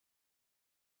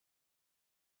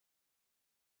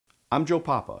I'm Joe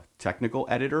Papa, technical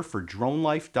editor for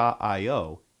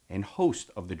DroneLife.io and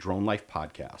host of the Drone Life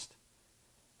podcast.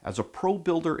 As a pro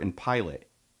builder and pilot,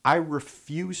 I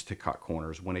refuse to cut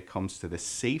corners when it comes to the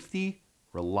safety,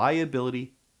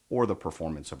 reliability, or the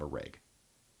performance of a rig.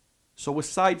 So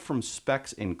aside from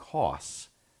specs and costs,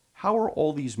 how are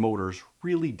all these motors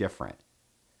really different?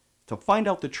 To find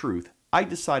out the truth, I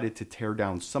decided to tear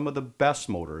down some of the best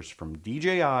motors from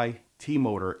DJI,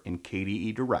 T-Motor, and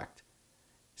KDE Direct.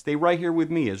 Stay right here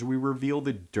with me as we reveal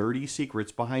the dirty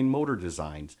secrets behind motor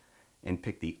designs and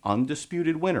pick the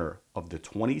undisputed winner of the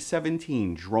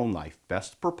 2017 Drone Life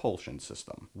Best Propulsion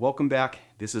System. Welcome back.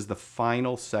 This is the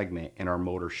final segment in our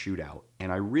motor shootout,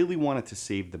 and I really wanted to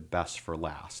save the best for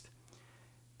last.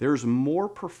 There's more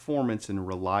performance and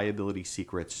reliability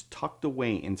secrets tucked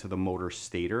away into the motor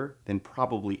stator than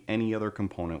probably any other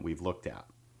component we've looked at.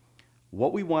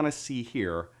 What we want to see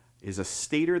here is a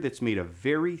stator that's made of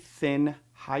very thin,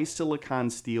 high silicon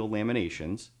steel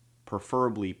laminations,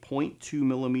 preferably 0.2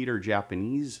 millimeter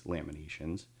Japanese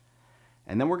laminations.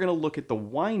 And then we're going to look at the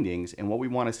windings, and what we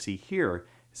want to see here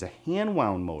is a hand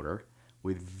wound motor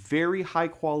with very high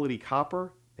quality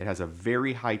copper that has a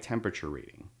very high temperature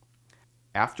rating.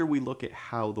 After we look at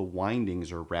how the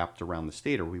windings are wrapped around the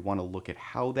stator, we want to look at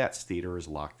how that stator is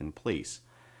locked in place.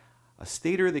 A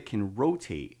stator that can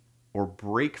rotate or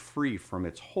break free from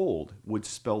its hold would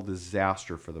spell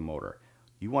disaster for the motor.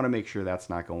 You want to make sure that's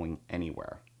not going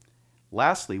anywhere.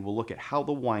 Lastly, we'll look at how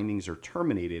the windings are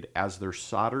terminated as they're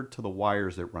soldered to the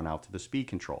wires that run out to the speed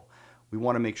control. We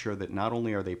want to make sure that not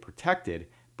only are they protected,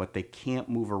 but they can't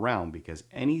move around, because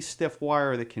any stiff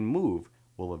wire that can move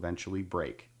will eventually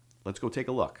break. Let's go take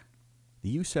a look.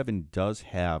 The U7 does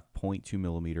have 0.2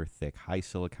 millimeter thick high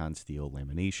silicon steel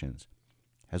laminations.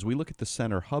 As we look at the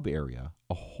center hub area,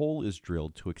 a hole is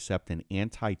drilled to accept an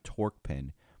anti-torque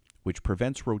pin, which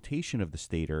prevents rotation of the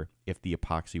stator if the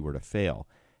epoxy were to fail.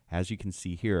 As you can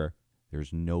see here,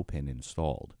 there's no pin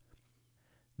installed.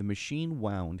 The machine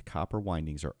wound copper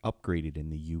windings are upgraded in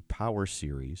the U Power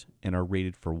series and are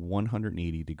rated for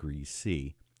 180 degrees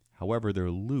C. However,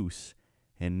 they're loose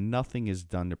and nothing is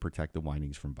done to protect the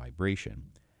windings from vibration.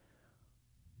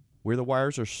 Where the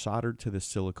wires are soldered to the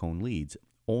silicone leads,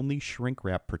 only shrink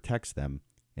wrap protects them,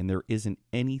 and there isn't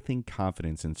anything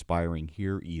confidence inspiring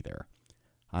here either.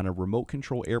 On a remote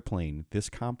control airplane, this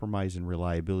compromise in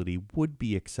reliability would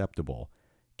be acceptable.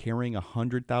 Carrying a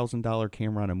 $100,000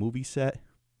 camera on a movie set?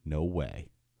 No way.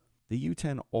 The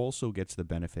U10 also gets the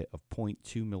benefit of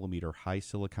 0.2 millimeter high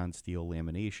silicon steel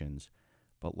laminations,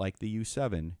 but like the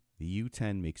U7, the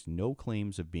U10 makes no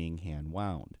claims of being hand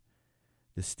wound.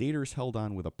 The stator is held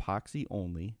on with epoxy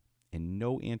only, and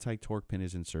no anti-torque pin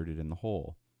is inserted in the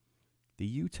hole.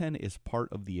 The U10 is part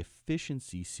of the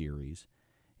Efficiency series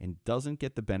and doesn't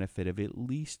get the benefit of at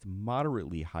least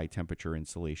moderately high temperature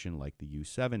insulation like the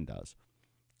U7 does.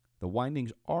 The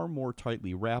windings are more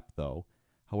tightly wrapped though,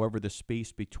 however the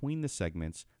space between the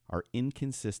segments are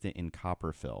inconsistent in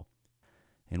copper fill.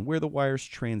 And where the wires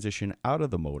transition out of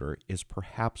the motor is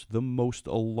perhaps the most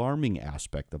alarming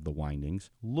aspect of the windings.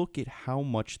 Look at how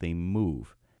much they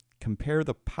move. Compare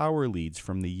the power leads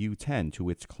from the U10 to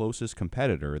its closest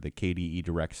competitor, the KDE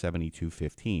Direct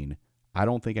 7215. I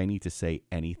don't think I need to say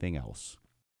anything else.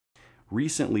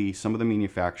 Recently, some of the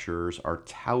manufacturers are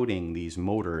touting these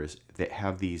motors that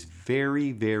have these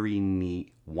very, very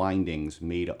neat windings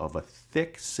made of a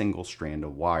thick single strand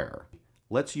of wire.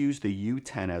 Let's use the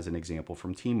U10 as an example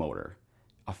from T-Motor.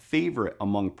 A favorite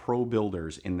among pro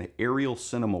builders in the aerial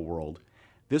cinema world,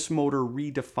 this motor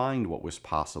redefined what was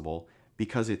possible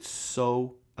because it's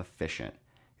so efficient.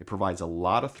 It provides a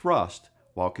lot of thrust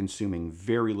while consuming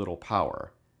very little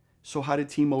power. So how did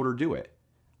T-Motor do it?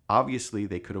 Obviously,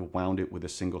 they could have wound it with a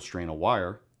single strand of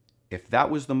wire. If that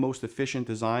was the most efficient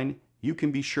design, you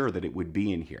can be sure that it would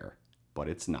be in here, but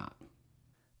it's not.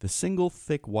 The single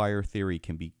thick wire theory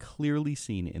can be clearly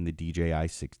seen in the DJI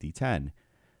 6010.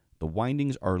 The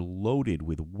windings are loaded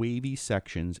with wavy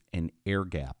sections and air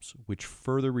gaps, which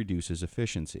further reduces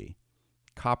efficiency.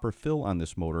 Copper fill on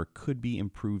this motor could be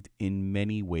improved in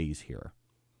many ways here.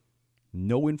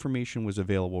 No information was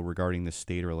available regarding the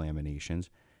stator laminations,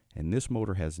 and this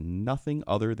motor has nothing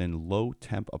other than low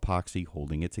temp epoxy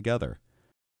holding it together.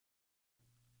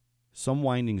 Some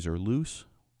windings are loose,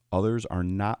 others are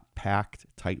not packed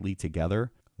tightly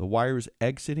together. The wires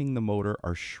exiting the motor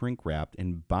are shrink wrapped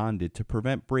and bonded to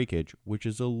prevent breakage, which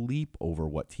is a leap over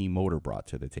what T-Motor brought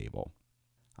to the table.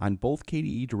 On both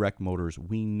KDE Direct motors,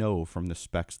 we know from the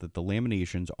specs that the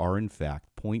laminations are in fact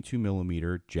 0.2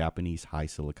 millimeter Japanese high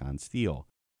silicon steel.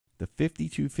 The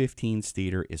 5215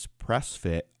 stator is press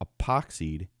fit,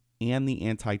 epoxied, and the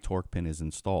anti-torque pin is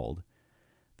installed.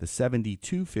 The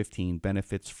 7215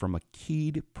 benefits from a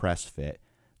keyed press fit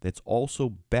that's also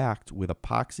backed with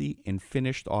epoxy and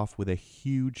finished off with a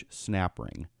huge snap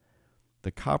ring. The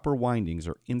copper windings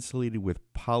are insulated with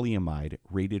polyamide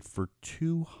rated for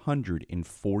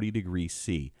 240 degrees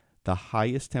C, the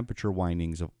highest temperature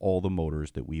windings of all the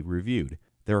motors that we've reviewed.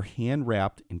 They're hand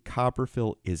wrapped and copper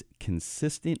fill is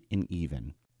consistent and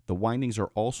even. The windings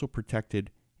are also protected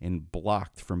and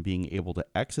blocked from being able to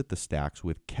exit the stacks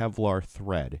with Kevlar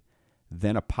thread,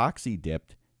 then epoxy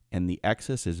dipped, and the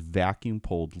excess is vacuum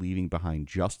pulled, leaving behind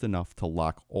just enough to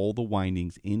lock all the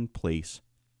windings in place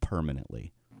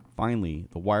permanently. Finally,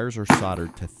 the wires are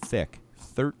soldered to thick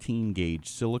 13-gauge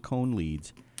silicone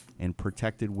leads and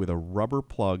protected with a rubber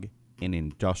plug and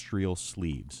industrial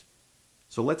sleeves.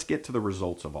 So let's get to the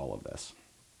results of all of this.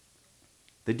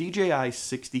 The DJI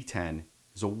 6010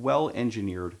 is a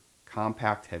well-engineered,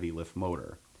 compact heavy lift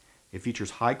motor. It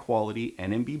features high-quality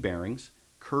NMB bearings,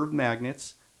 curved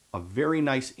magnets, a very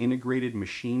nice integrated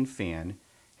machine fan,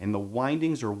 and the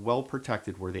windings are well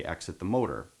protected where they exit the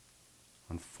motor.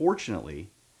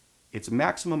 Unfortunately, its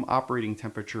maximum operating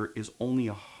temperature is only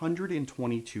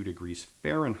 122 degrees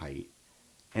Fahrenheit,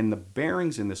 and the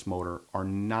bearings in this motor are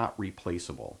not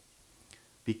replaceable.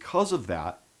 Because of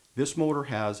that, this motor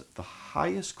has the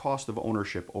highest cost of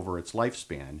ownership over its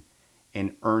lifespan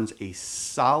and earns a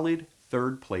solid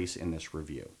third place in this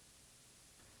review.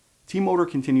 T-Motor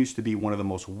continues to be one of the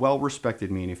most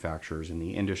well-respected manufacturers in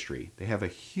the industry. They have a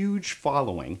huge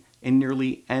following and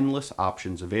nearly endless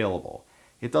options available.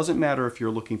 It doesn't matter if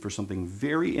you're looking for something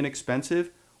very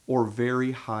inexpensive or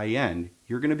very high-end,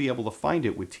 you're going to be able to find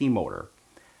it with T-Motor.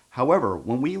 However,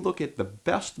 when we look at the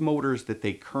best motors that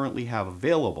they currently have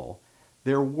available,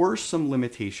 there were some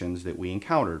limitations that we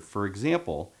encountered. For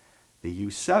example, the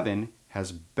U7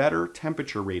 has better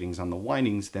temperature ratings on the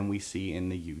windings than we see in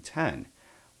the U10,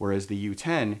 whereas the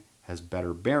U10 has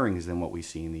better bearings than what we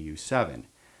see in the U7.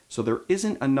 So there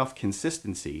isn't enough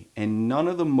consistency, and none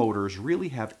of the motors really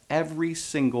have every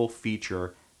single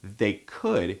feature they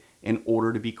could in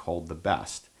order to be called the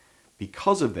best.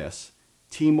 Because of this,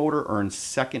 T-Motor earns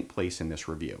second place in this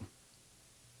review.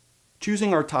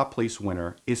 Choosing our top place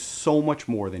winner is so much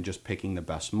more than just picking the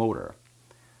best motor.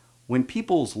 When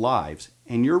people's lives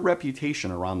and your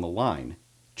reputation are on the line,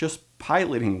 just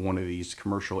piloting one of these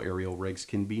commercial aerial rigs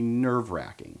can be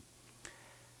nerve-wracking.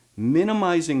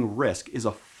 Minimizing risk is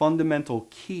a fundamental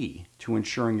key to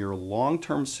ensuring your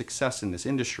long-term success in this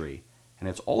industry, and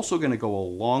it's also going to go a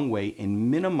long way in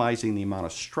minimizing the amount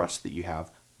of stress that you have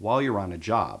while you're on a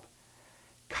job.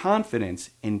 Confidence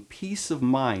and peace of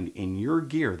mind in your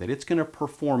gear that it's going to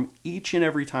perform each and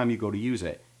every time you go to use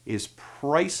it is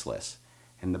priceless,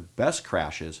 and the best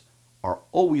crashes are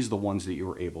always the ones that you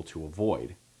were able to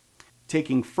avoid.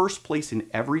 Taking first place in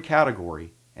every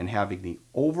category and having the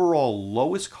overall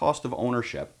lowest cost of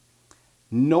ownership,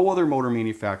 no other motor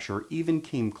manufacturer even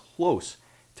came close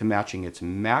to matching its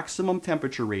maximum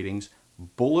temperature ratings,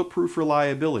 bulletproof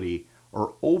reliability,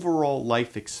 or overall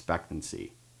life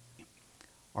expectancy.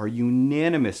 Our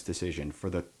unanimous decision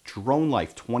for the Drone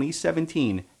Life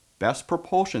 2017 Best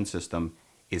Propulsion System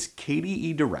is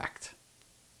KDE Direct.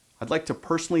 I'd like to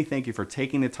personally thank you for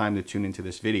taking the time to tune into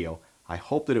this video. I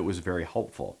hope that it was very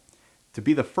helpful. To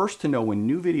be the first to know when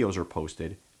new videos are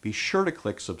posted, be sure to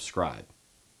click subscribe.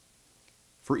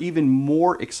 For even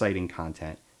more exciting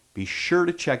content, be sure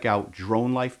to check out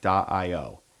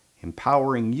dronelife.io,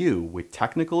 empowering you with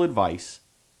technical advice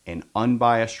and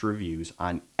unbiased reviews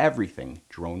on everything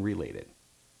drone related.